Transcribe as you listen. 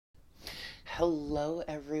Hello,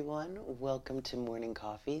 everyone. Welcome to Morning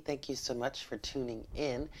Coffee. Thank you so much for tuning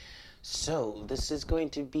in. So, this is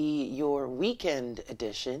going to be your weekend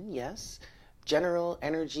edition, yes? General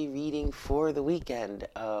energy reading for the weekend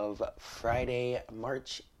of Friday,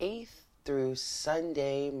 March 8th through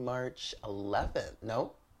Sunday, March 11th.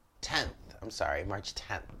 No, 10th. I'm sorry, March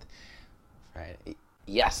 10th. Friday.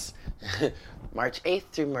 Yes, March 8th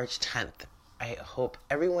through March 10th. I hope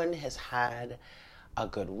everyone has had a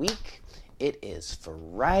good week. It is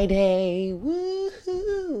Friday.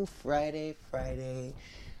 Woohoo! Friday.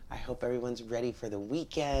 I hope everyone's ready for the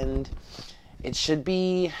weekend. It should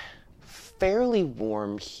be fairly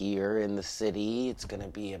warm here in the city. It's going to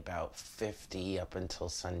be about 50 up until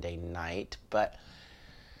Sunday night. But,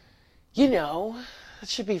 it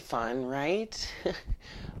should be fun, right?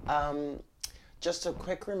 Just a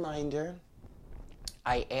quick reminder.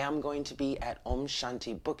 I am going to be at Om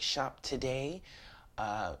Shanti Bookshop today.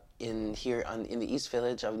 In the East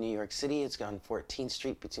Village of New York City. It's on 14th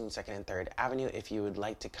Street between 2nd and 3rd Avenue. If you would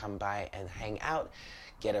like to come by and hang out,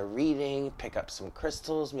 get a reading, pick up some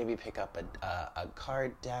crystals, maybe pick up a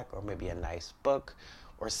card deck or maybe a nice book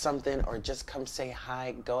or something, or just come say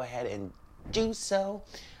hi, go ahead and do so.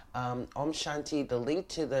 Om Shanti, the link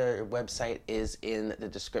to the website is in the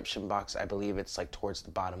description box. I believe it's towards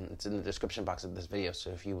the bottom. It's in the description box of this video. So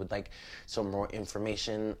if you would like some more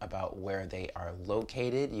information about where they are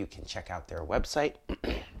located, you can check out their website.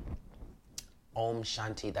 Om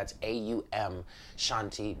Shanti, that's AUM,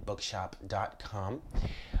 shantibookshop.com.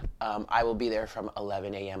 I will be there from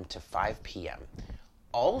 11 a.m. to 5 p.m.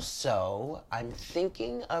 Also, I'm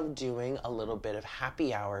thinking of doing a little bit of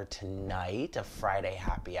happy hour tonight, a Friday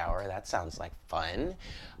happy hour. That sounds like fun.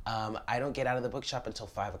 I don't get out of the bookshop until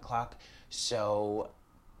 5 o'clock, so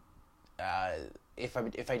if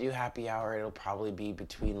I do happy hour, it'll probably be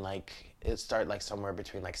between it'll start somewhere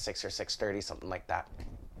between 6 or 6:30, something like that,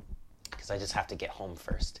 because I just have to get home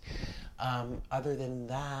first. Other than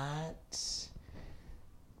that,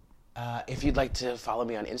 if you'd like to follow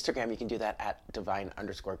me on Instagram, you can do that at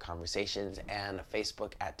divine_conversations and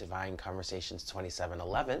Facebook at Divine Conversations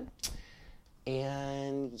 2711.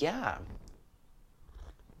 And yeah.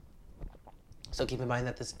 So keep in mind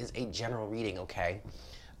that this is a general reading, okay?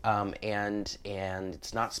 And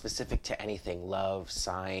it's not specific to anything, love,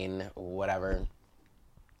 sign, whatever,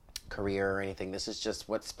 career or anything. This is just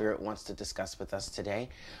what Spirit wants to discuss with us today.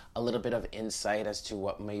 A little bit of insight as to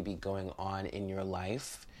what may be going on in your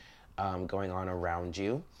life. Going on around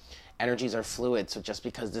you. Energies are fluid, so just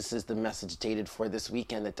because this is the message dated for this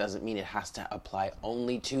weekend, that doesn't mean it has to apply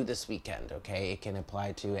only to this weekend, okay? It can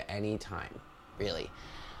apply to any time, really.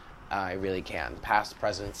 It really can. Past,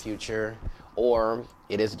 present, future, or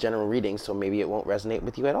it is a general reading, so maybe it won't resonate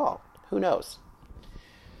with you at all. Who knows?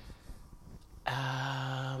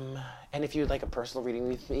 And if you'd like a personal reading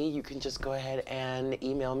with me, you can just go ahead and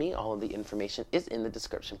email me. All of the information is in the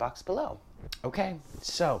description box below. Okay,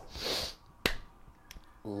 so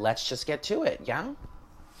let's just get to it, yeah?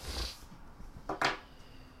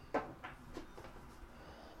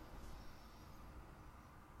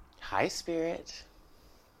 Hi, Spirit.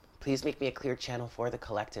 Please make me a clear channel for the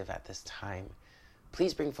collective at this time.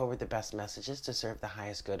 Please bring forward the best messages to serve the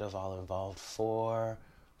highest good of all involved for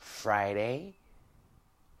Friday,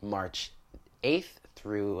 March 8th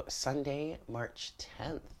through Sunday, March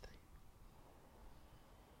 10th.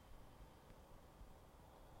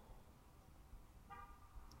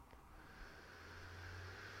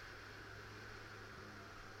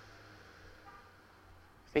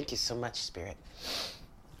 Thank you so much, Spirit.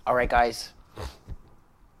 All right, guys.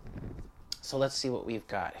 So let's see what we've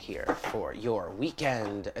got here for your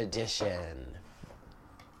weekend edition.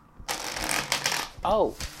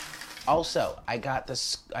 Oh, also, I got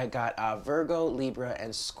Virgo, Libra,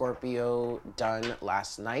 and Scorpio done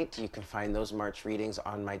last night. You can find those March readings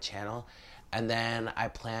on my channel. And then I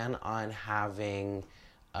plan on having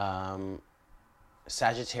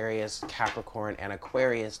Sagittarius, Capricorn, and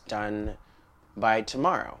Aquarius done by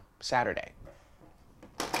tomorrow, Saturday.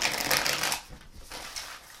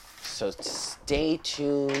 So stay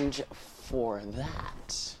tuned for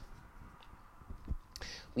that.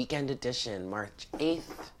 Weekend edition, March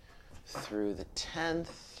 8th through the 10th.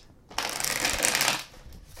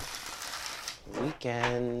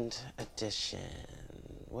 Weekend edition.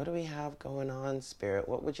 What do we have going on, Spirit?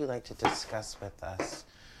 What would you like to discuss with us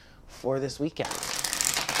for this weekend?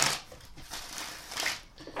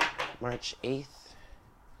 March 8th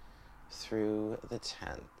through the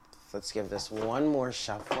 10th. Let's give this one more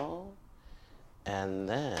shuffle. And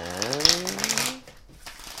then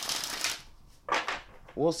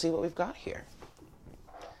we'll see what we've got here.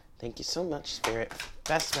 Thank you so much, Spirit.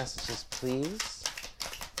 Best messages, please.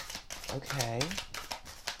 Okay.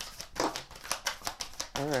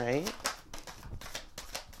 All right.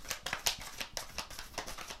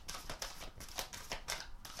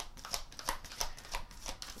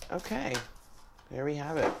 Okay. There we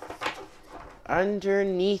have it.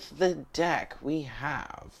 Underneath the deck, we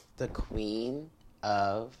have the Queen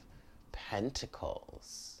of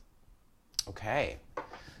Pentacles. Okay.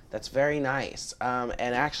 That's very nice. And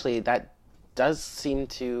actually, that does seem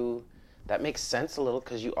to... That makes sense a little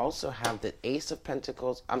because you also have the Ace of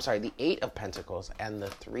Pentacles. I'm sorry, the Eight of Pentacles and the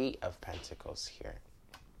Three of Pentacles here.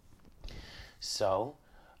 So,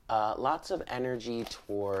 lots of energy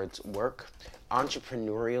towards work,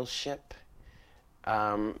 entrepreneurship.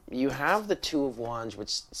 You have the Two of Wands,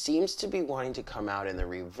 which seems to be wanting to come out in the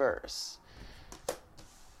reverse.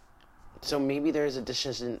 So maybe there's a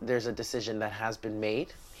decision that has been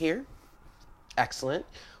made here. Excellent.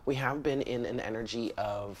 We have been in an energy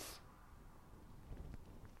of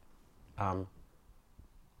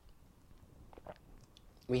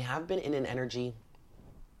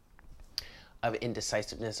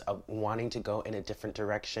indecisiveness, of wanting to go in a different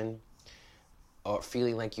direction, or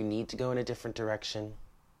feeling like you need to go in a different direction,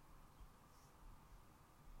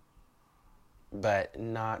 but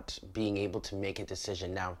not being able to make a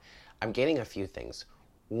decision. Now, I'm getting a few things.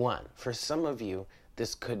 One, for some of you,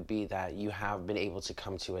 this could be that you have been able to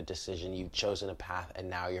come to a decision, you've chosen a path, and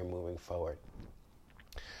now you're moving forward.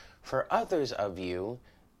 For others of you,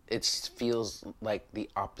 it feels like the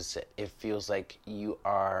opposite. It feels like you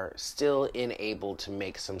are still unable to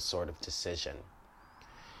make some sort of decision.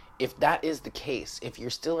 If that is the case, if you're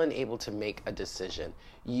still unable to make a decision,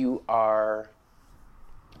 I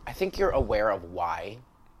think you're aware of why.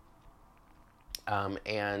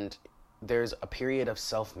 And there's a period of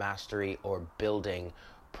self-mastery or building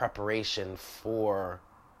preparation for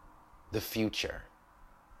the future.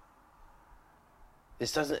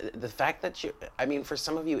 The fact that for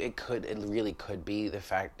some of you, it really could be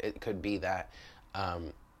that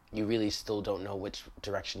you really still don't know which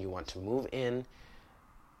direction you want to move in.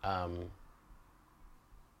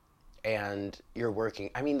 And you're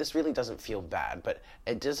working, this really doesn't feel bad, but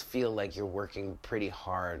it does feel like you're working pretty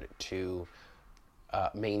hard to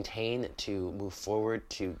maintain, to move forward,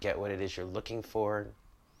 to get what it is you're looking for,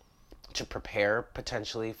 to prepare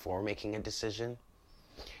potentially for making a decision.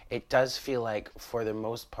 It does feel like, for the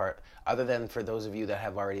most part, other than for those of you that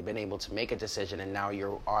have already been able to make a decision and now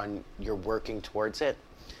you're working towards it,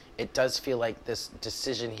 it does feel like this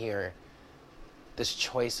decision here, this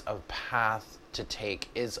choice of path to take,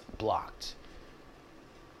 is blocked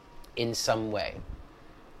in some way.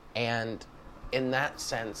 And in that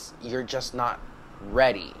sense, you're just not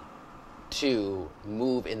ready to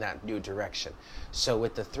move in that new direction. So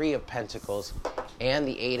with the Three of Pentacles and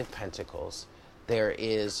the Eight of Pentacles, there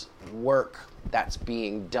is work that's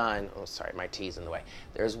being done. Oh, sorry, my T's in the way.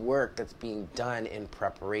 There's work that's being done in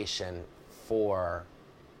preparation for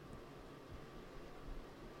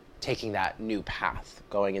taking that new path,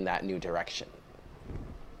 going in that new direction.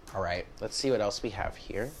 All right, let's see what else we have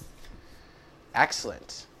here.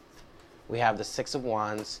 Excellent. We have the Six of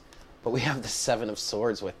Wands, but we have the Seven of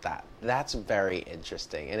Swords with that. That's very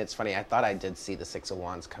interesting. And it's funny, I thought I did see the Six of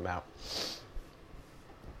Wands come out.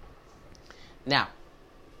 Now,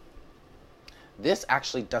 this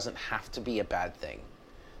actually doesn't have to be a bad thing.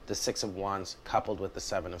 The Six of Wands coupled with the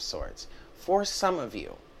Seven of Swords. For some of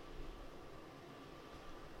you,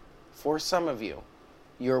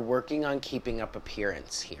 you're working on keeping up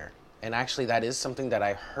appearance here. And actually, that is something that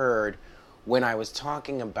I heard when I was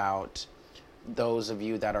talking about those of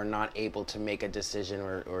you that are not able to make a decision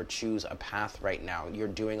or choose a path right now. You're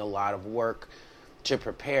doing a lot of work to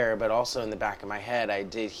prepare, but also in the back of my head, I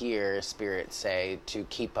did hear Spirit say to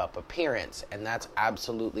keep up appearance, and that's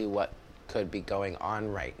absolutely what could be going on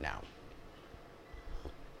right now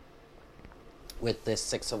with this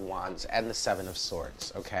Six of Wands and the Seven of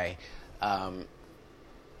Swords, okay?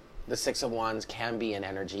 The Six of Wands can be an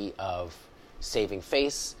energy of saving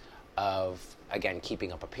face, of, again,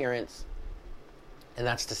 keeping up appearance, and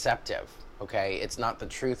that's deceptive, okay? It's not the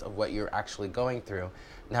truth of what you're actually going through.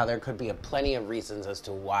 Now, there could be plenty of reasons as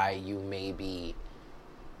to why you may be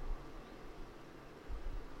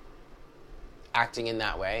acting in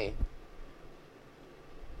that way.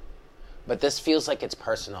 But this feels like it's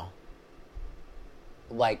personal.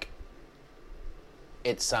 Like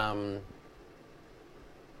it's, well,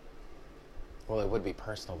 it would be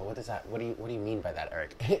personal, but what is that? What do you mean by that,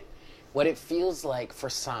 Eric? What it feels like for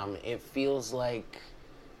some, it feels like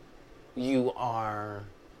you are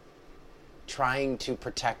trying to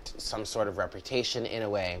protect some sort of reputation in a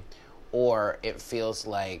way, or it feels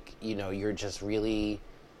like, you're just really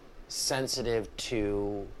sensitive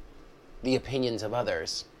to the opinions of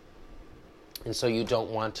others. And so you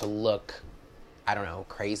don't want to look, I don't know,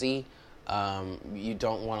 crazy. You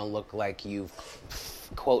don't want to look like you've,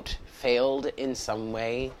 quote, failed in some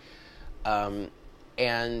way.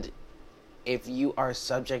 And if you are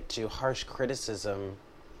subject to harsh criticism,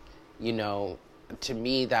 to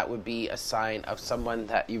me, that would be a sign of someone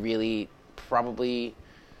that you really probably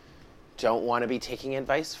don't want to be taking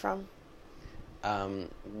advice from.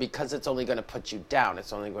 Because it's only going to put you down.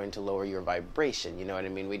 It's only going to lower your vibration. You know what I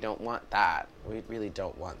mean? We don't want that. We really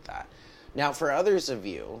don't want that. Now, for others of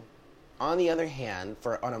you, on the other hand,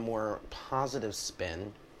 on a more positive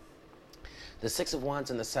spin, the Six of Wands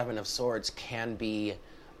and the Seven of Swords can be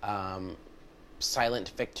silent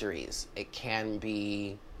victories. It can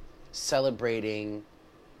be celebrating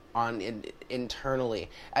internally.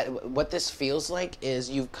 What this feels like is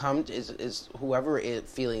whoever is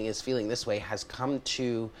feeling this way has come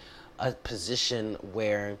to a position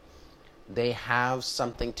where they have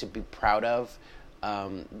something to be proud of.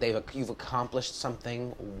 You've accomplished something,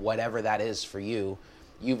 whatever that is for you.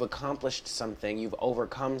 You've accomplished something, you've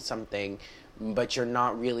overcome something, but you're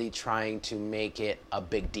not really trying to make it a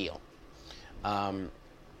big deal.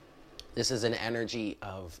 This is an energy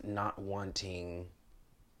of not wanting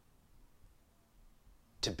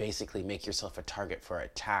to basically make yourself a target for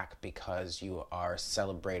attack because you are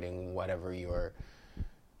celebrating whatever your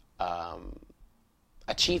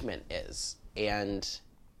achievement is. And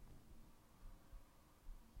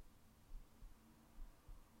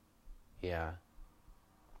yeah,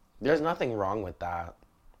 there's nothing wrong with that.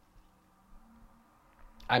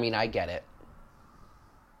 I mean, I get it.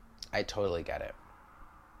 I totally get it.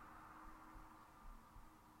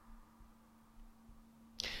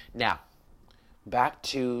 Now, back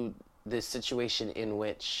to this situation in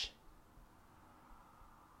which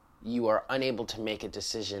you are unable to make a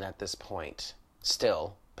decision at this point,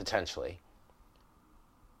 still, potentially.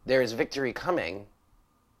 There is victory coming,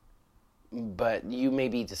 but you may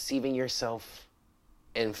be deceiving yourself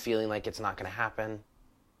and feeling like it's not going to happen,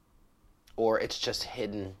 or it's just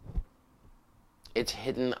hidden. It's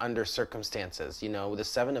hidden under circumstances. The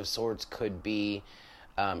Seven of Swords could be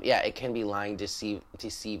it can be lying,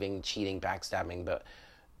 deceiving, cheating, backstabbing, but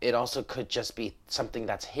it also could just be something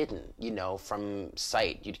that's hidden, from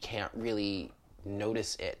sight. You can't really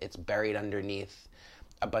notice it. It's buried underneath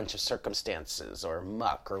a bunch of circumstances or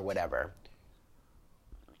muck or whatever.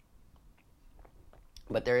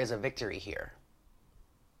 But there is a victory here.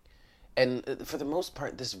 And for the most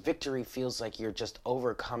part, this victory feels like you're just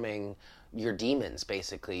overcoming your demons,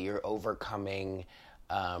 basically. You're overcoming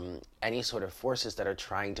any sort of forces that are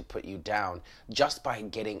trying to put you down just by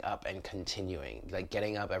getting up and continuing, like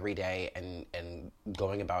getting up every day and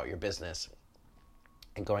going about your business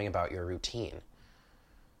and going about your routine.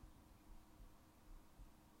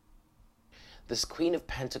 This Queen of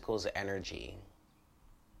Pentacles energy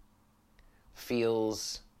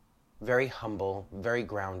feels very humble, very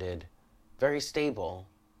grounded, very stable.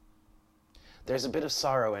 There's a bit of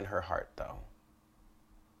sorrow in her heart, though.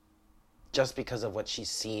 Just because of what she's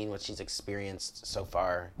seen, what she's experienced so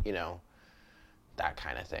far, that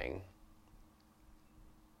kind of thing.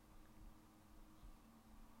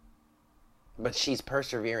 But she's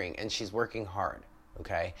persevering and she's working hard,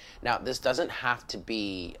 okay? Now, this doesn't have to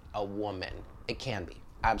be a woman. It can be.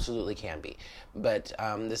 Absolutely can be. But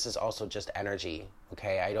this is also just energy,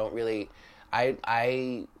 okay?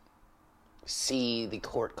 I see the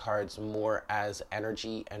court cards more as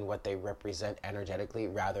energy and what they represent energetically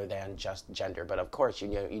rather than just gender. But of course,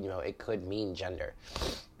 it could mean gender.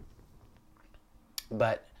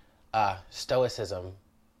 But stoicism,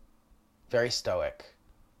 very stoic,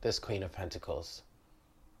 this Queen of Pentacles.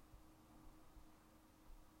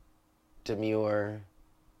 Demure,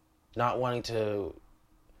 not wanting to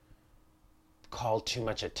call too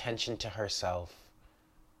much attention to herself.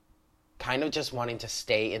 Kind of just wanting to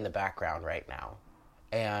stay in the background right now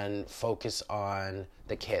and focus on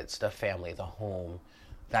the kids, the family, the home,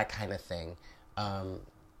 that kind of thing.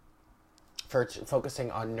 For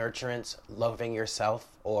focusing on nurturance, loving yourself,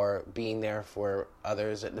 or being there for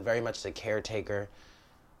others, very much the caretaker,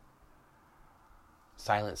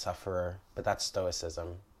 silent sufferer, but that's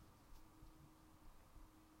stoicism.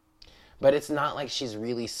 But it's not like she's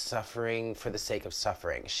really suffering for the sake of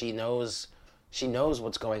suffering. She knows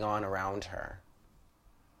what's going on around her.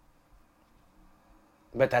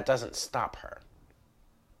 But that doesn't stop her.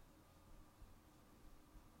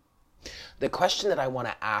 The question that I want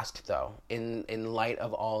to ask, though, in light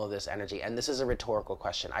of all of this energy, and this is a rhetorical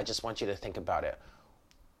question, I just want you to think about it.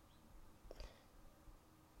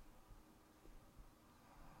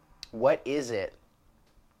 What is it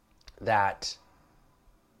that,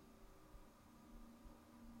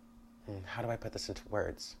 how do I put this into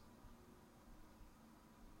words?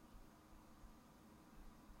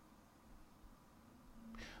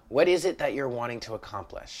 What is it that you're wanting to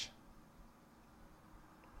accomplish?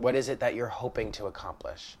 What is it that you're hoping to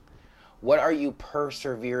accomplish? What are you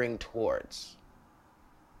persevering towards?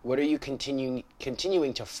 What are you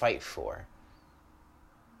continuing to fight for?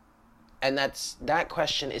 And that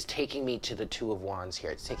question is taking me to the Two of Wands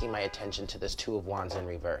here. It's taking my attention to this Two of Wands in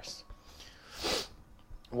reverse.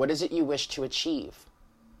 What is it you wish to achieve?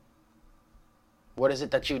 What is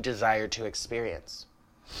it that you desire to experience?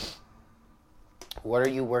 What are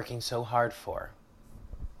you working so hard for?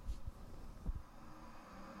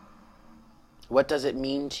 What does it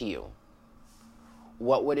mean to you?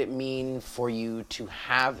 What would it mean for you to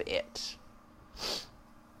have it?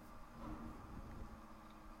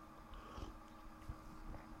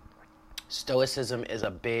 Stoicism is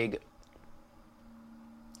a big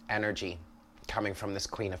energy coming from this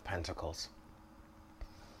Queen of Pentacles.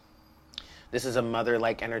 This is a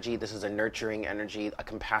mother-like energy. This is a nurturing energy, a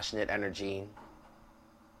compassionate energy,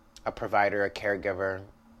 a provider, a caregiver.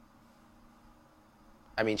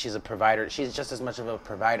 I mean, she's a provider. She's just as much of a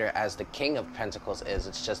provider as the King of Pentacles is.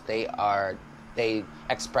 It's just they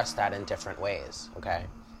express that in different ways, okay?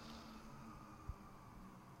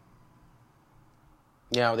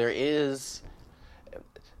 You know,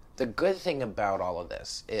 the good thing about all of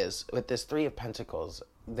this is, with this Three of Pentacles,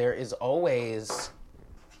 there is always,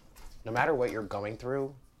 no matter what you're going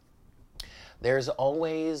through, there's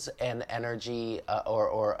always an energy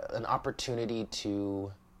or an opportunity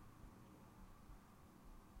to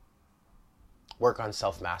work on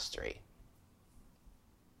self-mastery,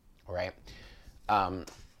 right?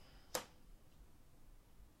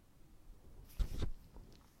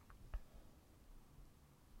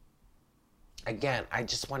 Again,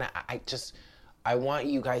 I want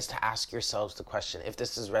you guys to ask yourselves the question, if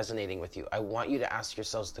this is resonating with you, I want you to ask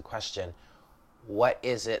yourselves the question, what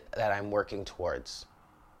is it that I'm working towards?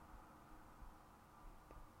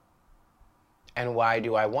 And why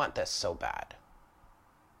do I want this so bad?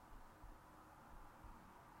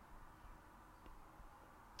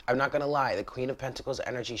 I'm not going to lie, the Queen of Pentacles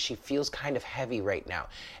energy, she feels kind of heavy right now.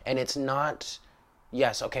 And it's not,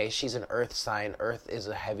 yes, okay, she's an earth sign. Earth is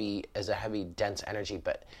a heavy, dense energy,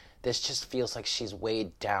 but this just feels like she's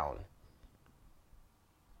weighed down.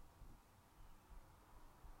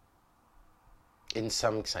 In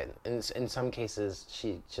some cases,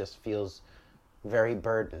 she just feels very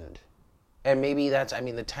burdened. And maybe that's, I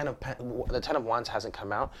mean, the Ten of Wands hasn't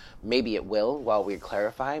come out. Maybe it will while we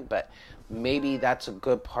clarify, but maybe that's a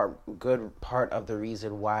good part of the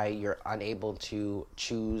reason why you're unable to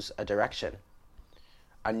choose a direction,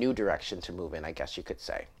 a new direction to move in, I guess you could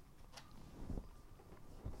say.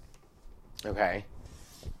 Okay.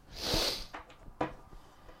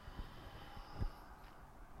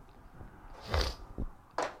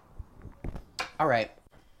 All right.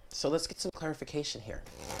 So let's get some clarification here.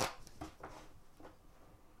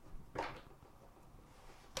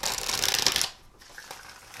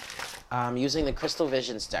 I'm using the Crystal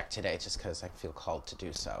Visions deck today just because I feel called to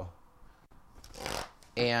do so.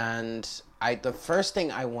 And the first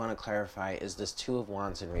thing I want to clarify is this Two of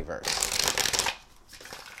Wands in reverse.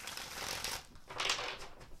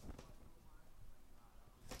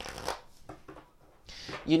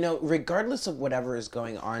 You know, regardless of whatever is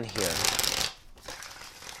going on here,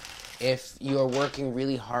 if you are working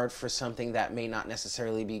really hard for something that may not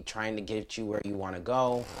necessarily be trying to get you where you want to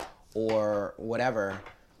go or whatever,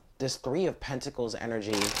 this Three of Pentacles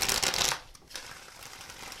energy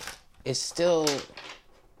is still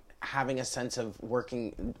having a sense of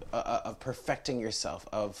working, of perfecting yourself,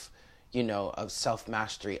 of, you know, of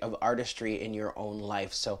self-mastery, of artistry in your own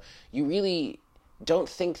life. So you really don't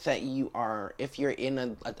think that you are, if you're in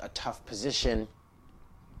a tough position,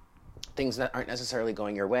 things that aren't necessarily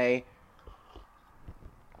going your way,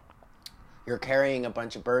 you're carrying a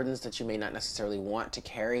bunch of burdens that you may not necessarily want to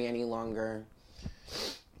carry any longer.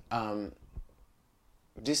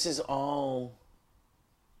 This all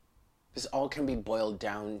can be boiled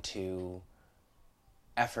down to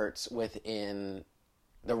efforts within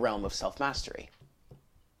the realm of self-mastery.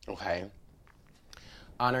 Okay?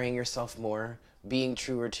 Honoring yourself more, being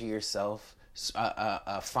truer to yourself,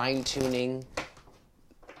 fine-tuning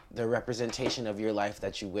the representation of your life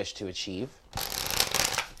that you wish to achieve.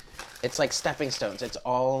 It's like stepping stones. It's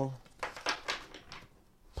all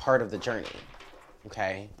part of the journey.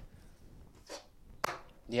 Okay?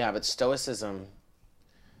 Yeah, but Stoicism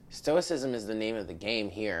is the name of the game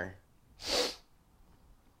here.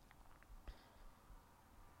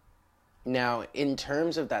 Now, in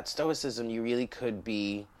terms of that stoicism, you really could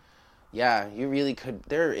be, yeah, you really could,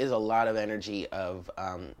 there is a lot of energy of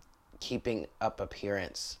keeping up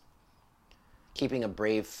appearance, keeping a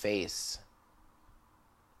brave face.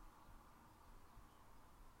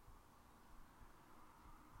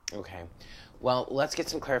 Okay, well, let's get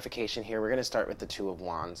some clarification here. We're going to start with the Two of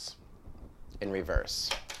Wands in reverse.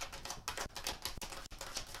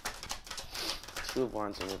 Two of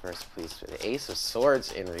Wands in reverse, please. The Ace of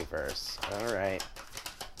Swords in reverse. All right.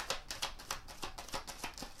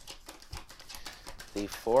 The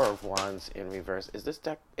Four of Wands in reverse. Is this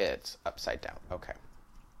deck? It's upside down. Okay.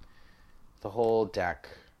 The whole deck.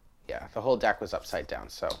 Yeah, the whole deck was upside down.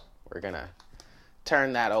 So we're going to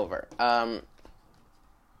turn that over.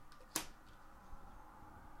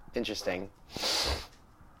 Interesting.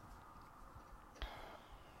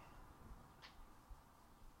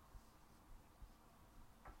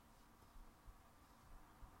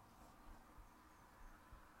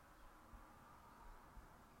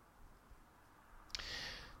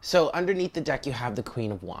 So underneath the deck, you have the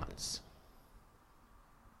Queen of Wands.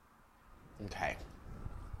 Okay.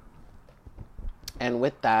 And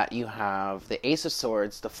with that, you have the Ace of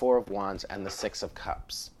Swords, the Four of Wands, and the Six of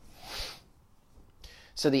Cups.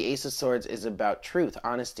 So the Ace of Swords is about truth,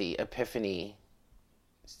 honesty, epiphany,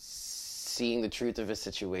 seeing the truth of a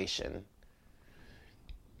situation.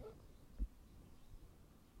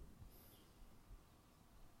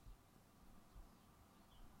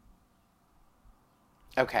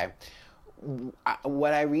 Okay.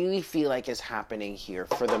 What I really feel like is happening here,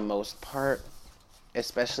 for the most part,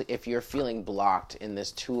 especially if you're feeling blocked in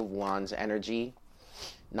this Two of Wands energy,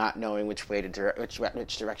 not knowing which way to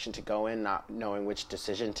which direction to go in, not knowing which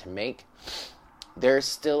decision to make, there's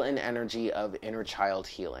still an energy of inner child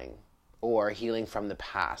healing, or healing from the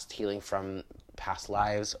past, healing from past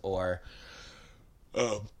lives, or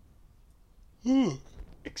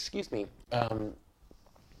excuse me,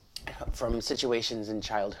 from situations in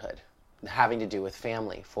childhood having to do with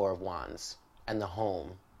family, Four of Wands, and the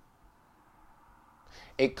home.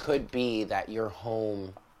 It could be that your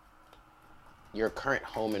home, your current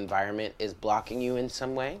home environment, is blocking you in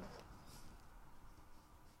some way.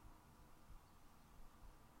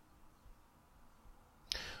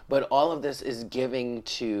 But all of this is giving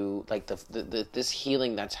to, like, this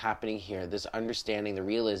healing that's happening here, this understanding, the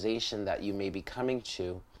realization that you may be coming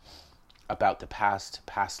to about the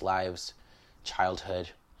past lives,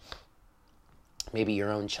 childhood, maybe your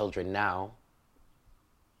own children now.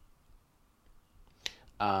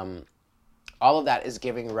 All of that is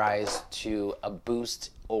giving rise to a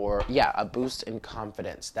boost, a boost in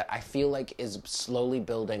confidence that I feel like is slowly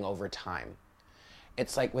building over time.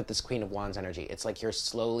 It's like with this Queen of Wands energy, it's like you're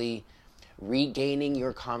slowly regaining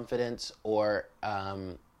your confidence, or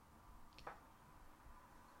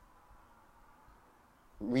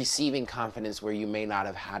receiving confidence where you may not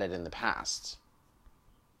have had it in the past,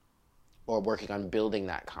 or working on building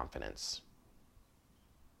that confidence.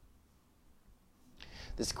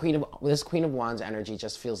 This Queen of Wands energy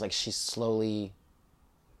just feels like she's slowly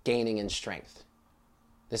gaining in strength.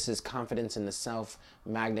 This is confidence in the self,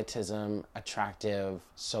 magnetism, attractive,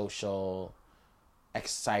 social,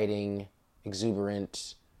 exciting,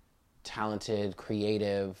 exuberant, talented,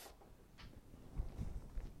 creative.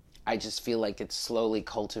 I just feel like it's slowly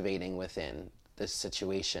cultivating within this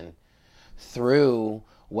situation through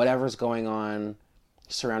whatever's going on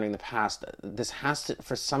surrounding the past. This has to,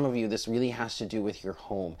 for some of you, this really has to do with your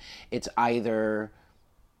home. It's either,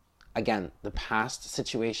 again, the past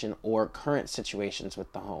situation or current situations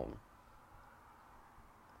with the home.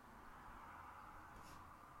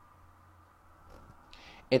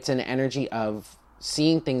 It's an energy of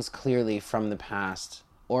seeing things clearly from the past,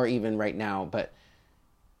 or even right now, but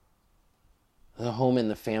the home and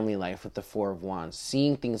the family life with the Four of Wands,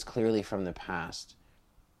 seeing things clearly from the past.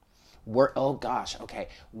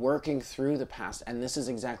 Working through the past. And this is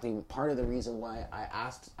exactly part of the reason why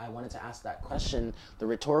I wanted to ask that question, the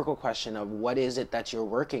rhetorical question of what is it that you're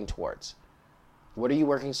working towards? What are you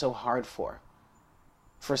working so hard for?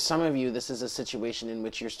 For some of you, this is a situation in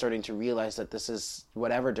which you're starting to realize that this is,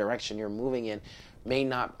 whatever direction you're moving in, may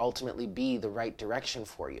not ultimately be the right direction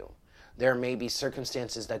for you. There may be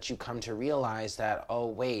circumstances that you come to realize that, oh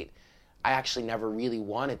wait, I actually never really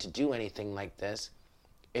wanted to do anything like this.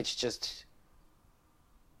 It's just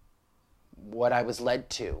what I was led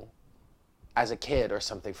to as a kid or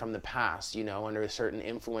something from the past, under certain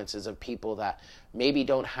influences of people that maybe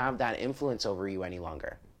don't have that influence over you any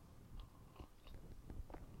longer.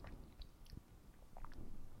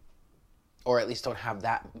 Or at least don't have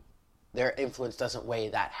that, their influence doesn't weigh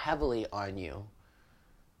that heavily on you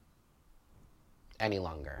any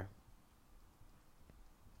longer.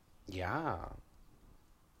 Yeah.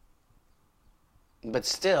 But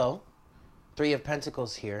still, Three of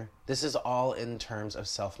Pentacles here, this is all in terms of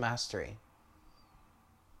self-mastery.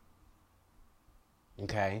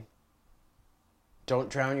 Okay? Don't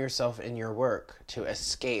drown yourself in your work to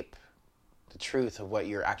escape the truth of what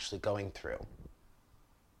you're actually going through.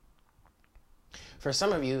 For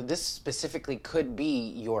some of you, this specifically could be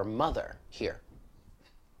your mother here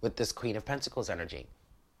with this Queen of Pentacles energy.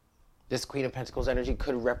 This Queen of Pentacles energy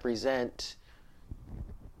could represent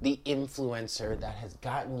the influencer that has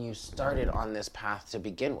gotten you started on this path to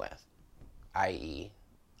begin with, i.e.,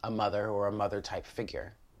 a mother or a mother type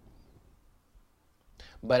figure.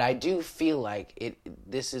 But I do feel like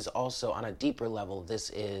this is also on a deeper level. This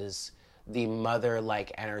is the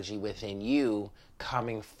mother-like energy within you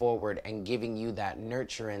coming forward and giving you that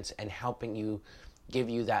nurturance and helping you, give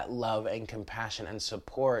you that love and compassion and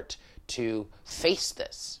support to face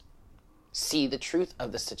this. See the truth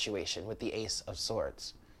of the situation with the Ace of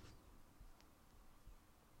Swords.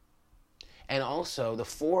 And also the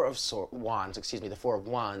Four of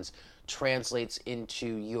Wands translates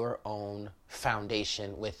into your own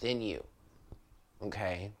foundation within you.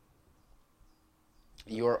 Okay?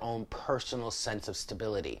 Your own personal sense of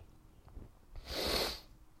stability.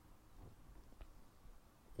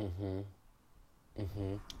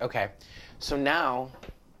 Okay. So now,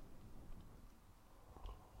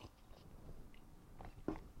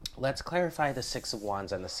 let's clarify the Six of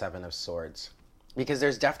Wands and the Seven of Swords. Because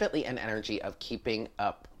there's definitely an energy of keeping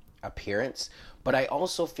up appearance, but I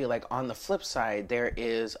also feel like on the flip side, there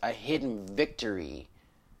is a hidden victory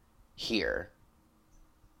here.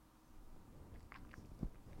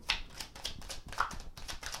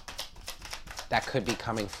 That could be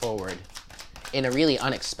coming forward in a really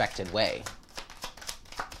unexpected way.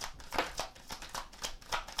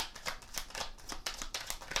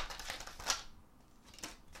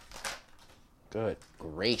 Good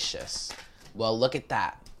gracious. Well, look at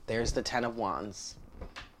that. There's the Ten of Wands.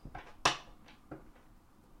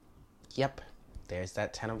 Yep, there's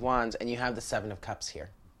that Ten of Wands. And you have the Seven of Cups here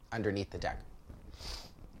underneath the deck.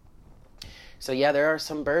 So yeah, there are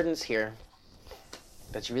some burdens here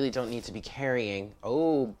that you really don't need to be carrying.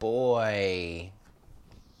 Oh boy.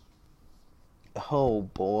 Oh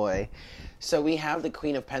boy. So we have the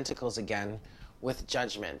Queen of Pentacles again with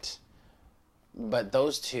Judgment. But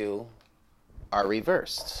those two are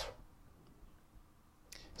reversed.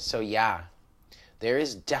 So yeah, there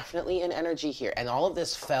is definitely an energy here. And all of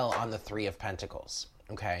this fell on the Three of Pentacles,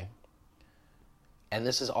 okay? And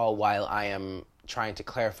this is all while I am trying to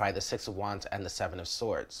clarify the Six of Wands and the Seven of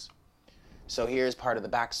Swords. So here's part of the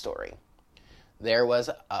backstory. There was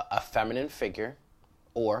a feminine figure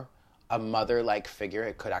or a mother-like figure.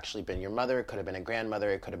 It could actually have been your mother. It could have been a grandmother.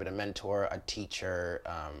 It could have been a mentor, a teacher,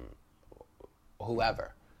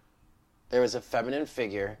 whoever. There was a feminine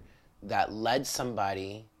figure that led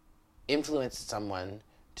somebody, influenced someone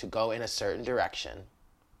to go in a certain direction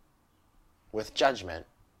with judgment,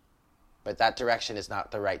 but that direction is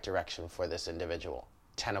not the right direction for this individual.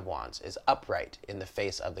 Ten of Wands is upright in the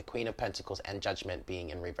face of the Queen of Pentacles and Judgment being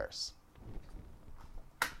in reverse.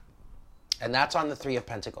 And that's on the Three of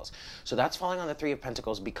Pentacles. So that's falling on the Three of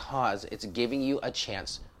Pentacles because it's giving you a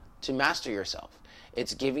chance to master yourself.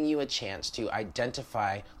 It's giving you a chance to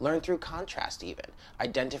identify, learn through contrast even,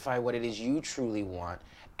 identify what it is you truly want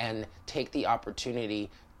and take the opportunity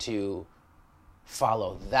to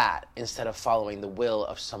follow that instead of following the will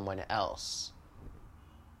of someone else.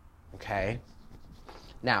 Okay?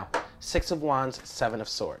 Now, Six of Wands, Seven of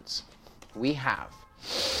Swords. We have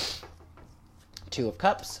Two of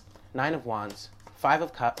Cups, Nine of Wands, Five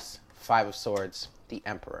of Cups, Five of Swords, the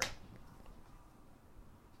Emperor.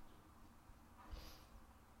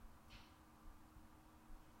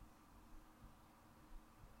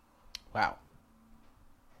 Wow.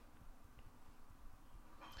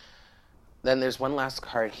 Then there's one last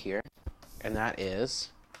card here, and that is,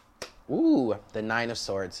 the Nine of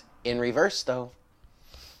Swords. In reverse, though.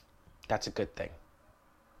 That's a good thing.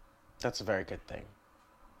 That's a very good thing.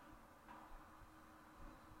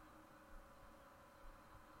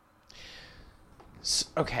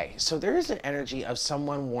 Okay, so there is an energy of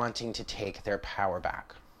someone wanting to take their power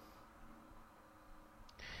back.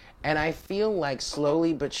 And I feel like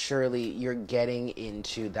slowly but surely you're getting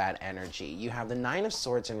into that energy. You have the Nine of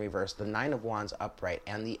Swords in reverse, the Nine of Wands upright,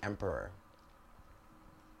 and the Emperor.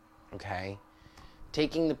 Okay?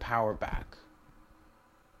 Taking the power back.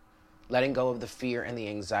 Letting go of the fear and the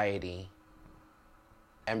anxiety.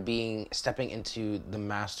 And stepping into the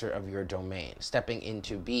master of your domain. Stepping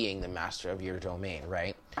into being the master of your domain,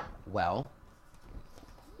 right? Well,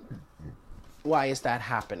 why is that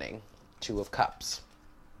happening? Two of Cups.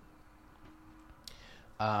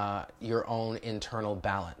 your own internal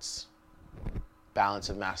balance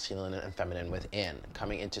of masculine and feminine within,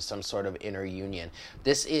 coming into some sort of inner union.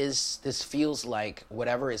 This feels like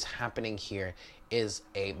whatever is happening here is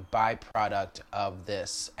a byproduct of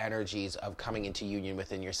this energies of coming into union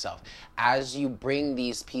within yourself. As you bring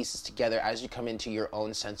these pieces together, as you come into your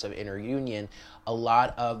own sense of inner union, a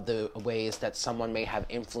lot of the ways that someone may have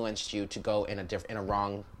influenced you to go in a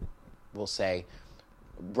wrong, we'll say,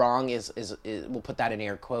 wrong is we'll put that in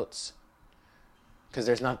air quotes, because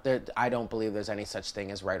I don't believe there's any such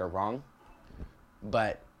thing as right or wrong,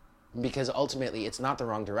 but because ultimately it's not the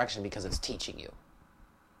wrong direction, because it's teaching you,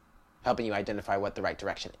 helping you identify what the right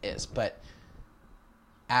direction is. But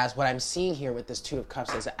as what I'm seeing here with this Two of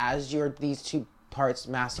Cups is, as these two parts,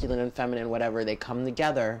 masculine and feminine, whatever, they come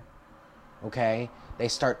together, okay, they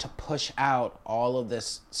start to push out all of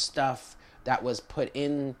this stuff that was put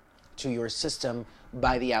into your system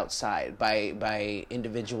by the outside, by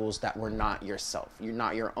individuals that were not yourself. You're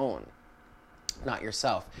not your own, not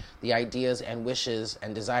yourself. The ideas and wishes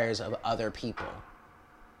and desires of other people.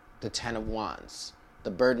 The Ten of Wands. The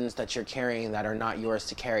burdens that you're carrying that are not yours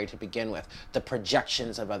to carry to begin with. The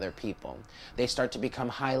projections of other people. They start to become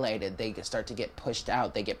highlighted. They start to get pushed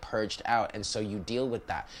out. They get purged out. And so you deal with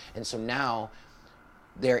that. And so now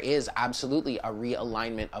there is absolutely a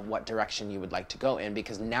realignment of what direction you would like to go in,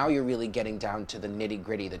 because now you're really getting down to the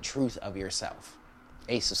nitty-gritty, the truth of yourself.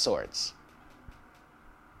 Ace of Swords.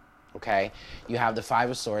 Okay? You have the Five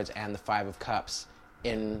of Swords and the Five of Cups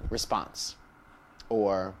in response,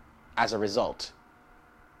 or as a result.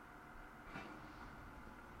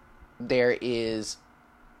 There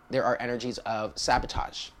are energies of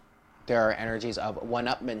sabotage. There are energies of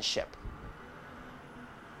one-upmanship,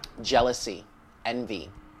 jealousy, envy.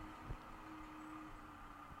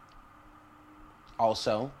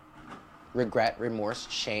 Also, regret, remorse,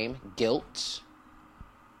 shame, guilt.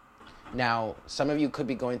 Now, some of you could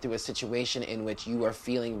be going through a situation in which you are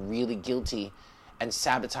feeling really guilty and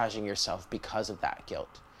sabotaging yourself because of that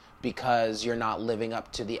guilt, because you're not living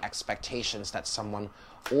up to the expectations that someone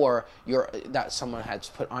has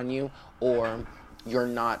put on you, or you're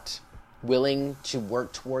not willing to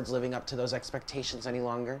work towards living up to those expectations any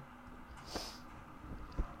longer.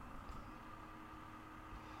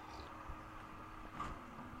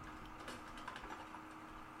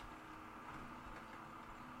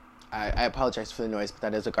 I apologize for the noise, but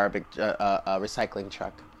that is a recycling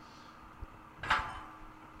truck.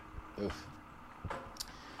 Oof.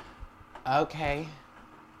 Okay.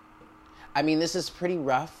 I mean, this is pretty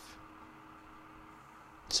rough.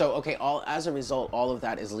 So, okay, as a result, all of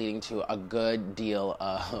that is leading to a good deal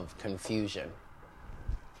of confusion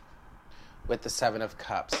with the Seven of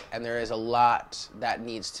Cups. And there is a lot that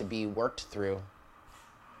needs to be worked through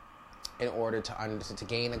in order to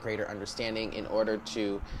gain a greater understanding, in order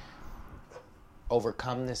to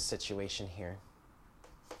overcome this situation here.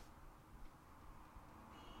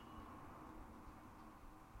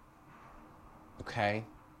 Okay.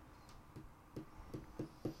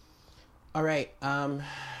 All right. I'm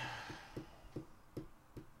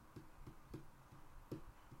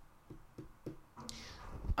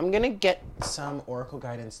going to get some oracle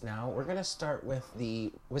guidance now. We're going to start with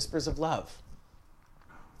the Whispers of Love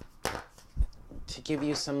to give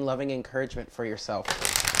you some loving encouragement for yourself.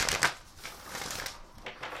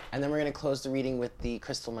 And then we're going to close the reading with the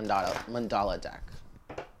Crystal Mandala deck.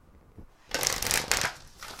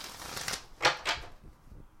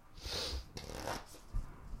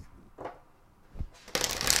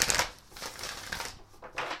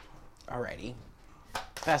 Alrighty.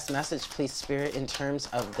 Best message, please, Spirit, in terms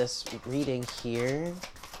of this reading here.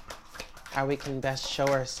 How we can best show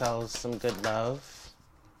ourselves some good love.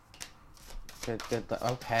 Good love.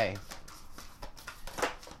 Okay.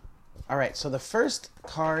 All right, so the first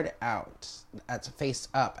card out, that's face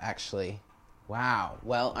up, actually. Wow.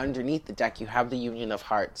 Well, underneath the deck, you have the Union of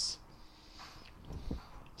Hearts.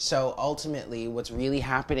 So ultimately, what's really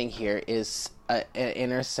happening here is an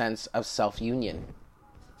inner sense of self-union.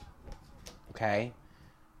 Okay?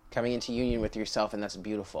 Coming into union with yourself, and that's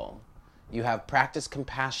beautiful. You have practiced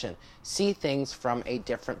compassion. See things from a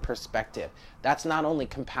different perspective. That's not only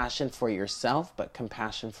compassion for yourself, but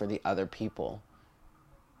compassion for the other people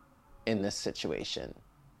in this situation.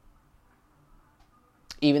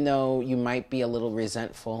 Even though you might be a little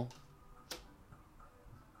resentful,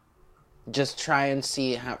 just try and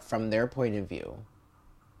see how, from their point of view,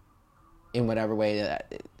 in whatever way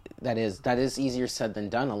that is. That is easier said than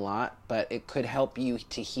done a lot, but it could help you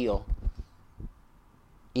to heal.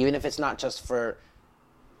 Even if it's not just for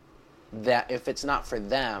that, if it's not for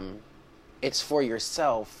them, it's for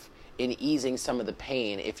yourself. in easing some of the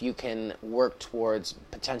pain if you can work towards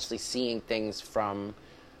potentially seeing things from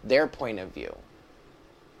their point of view.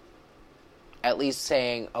 At least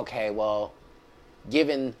saying, okay, well,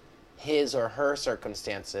 given his or her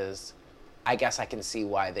circumstances, I guess I can see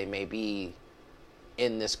why they may be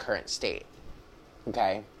in this current state.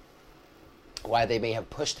 Okay? Why they may have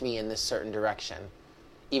pushed me in this certain direction,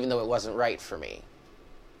 even though it wasn't right for me.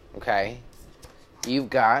 Okay? You've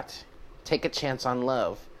got, take a chance on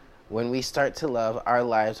love. When we start to love, our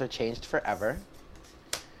lives are changed forever.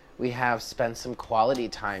 We have spent some quality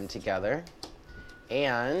time together.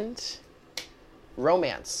 And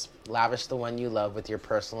romance. Lavish the one you love with your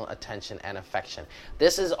personal attention and affection.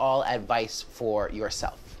 This is all advice for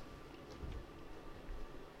yourself.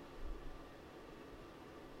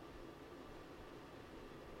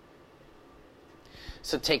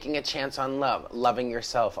 So taking a chance on love, loving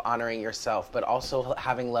yourself, honoring yourself, but also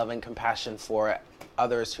having love and compassion for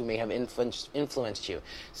others who may have influenced you.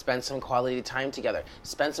 Spend some quality time together.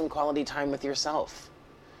 Spend some quality time with yourself.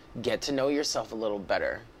 Get to know yourself a little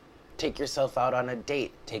better. Take yourself out on a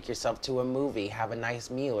date. Take yourself to a movie. Have a nice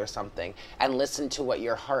meal or something. And listen to what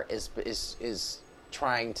your heart is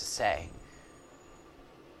trying to say.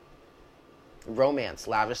 Romance.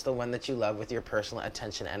 Lavish the one that you love with your personal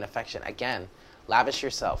attention and affection. Again, lavish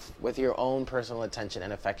yourself with your own personal attention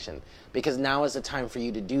and affection. Because now is the time for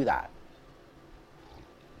you to do that.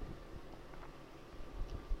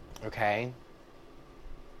 Okay?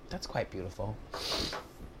 That's quite beautiful.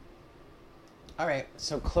 All right,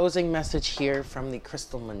 so closing message here from the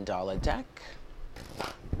Crystal Mandala deck.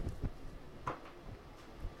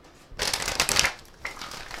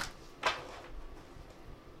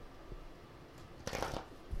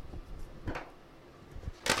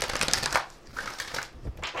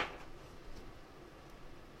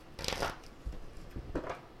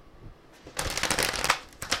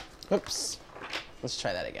 Oops. Let's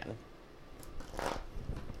try that again.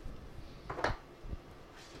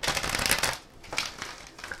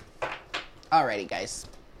 Alrighty, guys.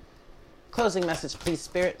 Closing message, please,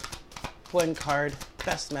 Spirit. One card,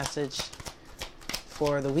 best message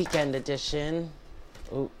for the weekend edition.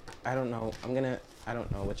 Oh, I don't know. I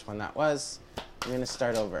don't know which one that was. I'm gonna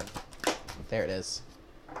start over. There it is.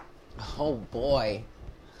 Oh boy.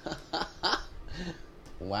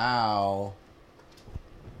 Wow.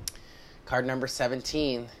 Card number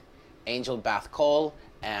 17, Angel Bath Cole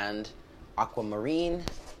and Aquamarine,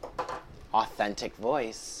 Authentic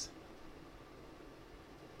Voice.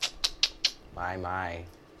 My.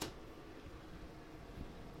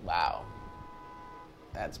 Wow.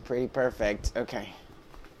 That's pretty perfect. Okay.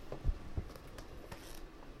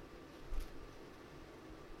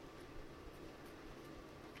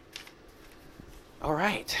 All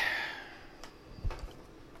right.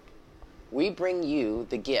 We bring you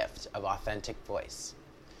the gift of authentic voice.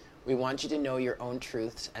 We want you to know your own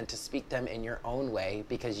truths and to speak them in your own way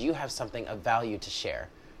because you have something of value to share.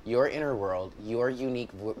 Your inner world, your unique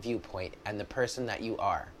viewpoint, and the person that you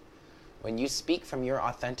are. When you speak from your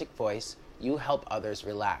authentic voice, you help others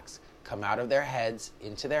relax, come out of their heads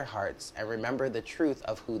into their hearts, and remember the truth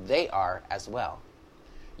of who they are as well.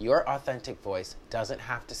 Your authentic voice doesn't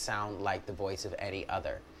have to sound like the voice of any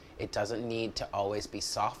other. It doesn't need to always be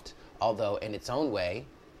soft, although in its own way,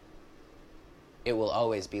 it will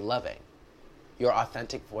always be loving. Your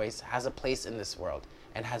authentic voice has a place in this world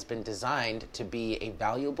and has been designed to be a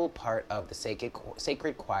valuable part of the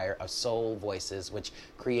sacred choir of soul voices which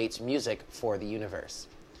creates music for the universe.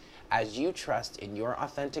 As you trust in your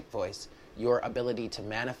authentic voice, your ability to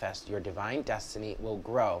manifest your divine destiny will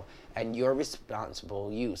grow, and your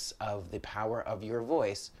responsible use of the power of your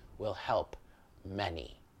voice will help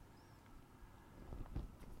many.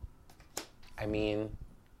 I mean,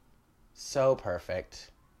 so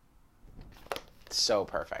perfect. So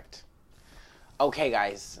perfect. Okay,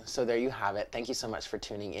 guys, so there you have it. Thank you so much for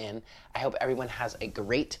tuning in. I hope everyone has a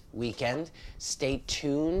great weekend. Stay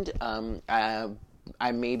tuned.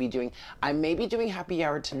 I may be doing happy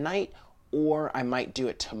hour tonight, or I might do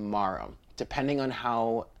it tomorrow, depending on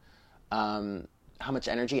how much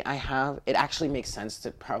energy I have. It actually makes sense to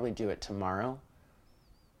probably do it tomorrow,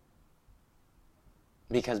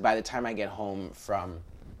 because by the time I get home from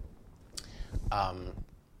Om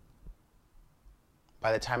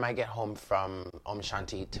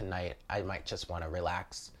Shanti tonight, I might just want to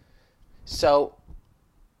relax. So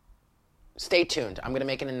stay tuned. I'm going to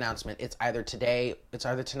make an announcement. It's either tonight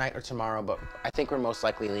or tomorrow, but I think we're most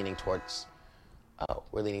likely leaning towards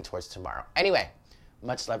tomorrow. Anyway,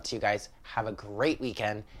 much love to you guys. Have a great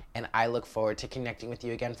weekend, and I look forward to connecting with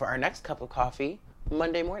you again for our next cup of coffee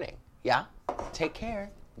Monday morning. Yeah? Take care.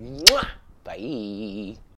 Mwah! Bye.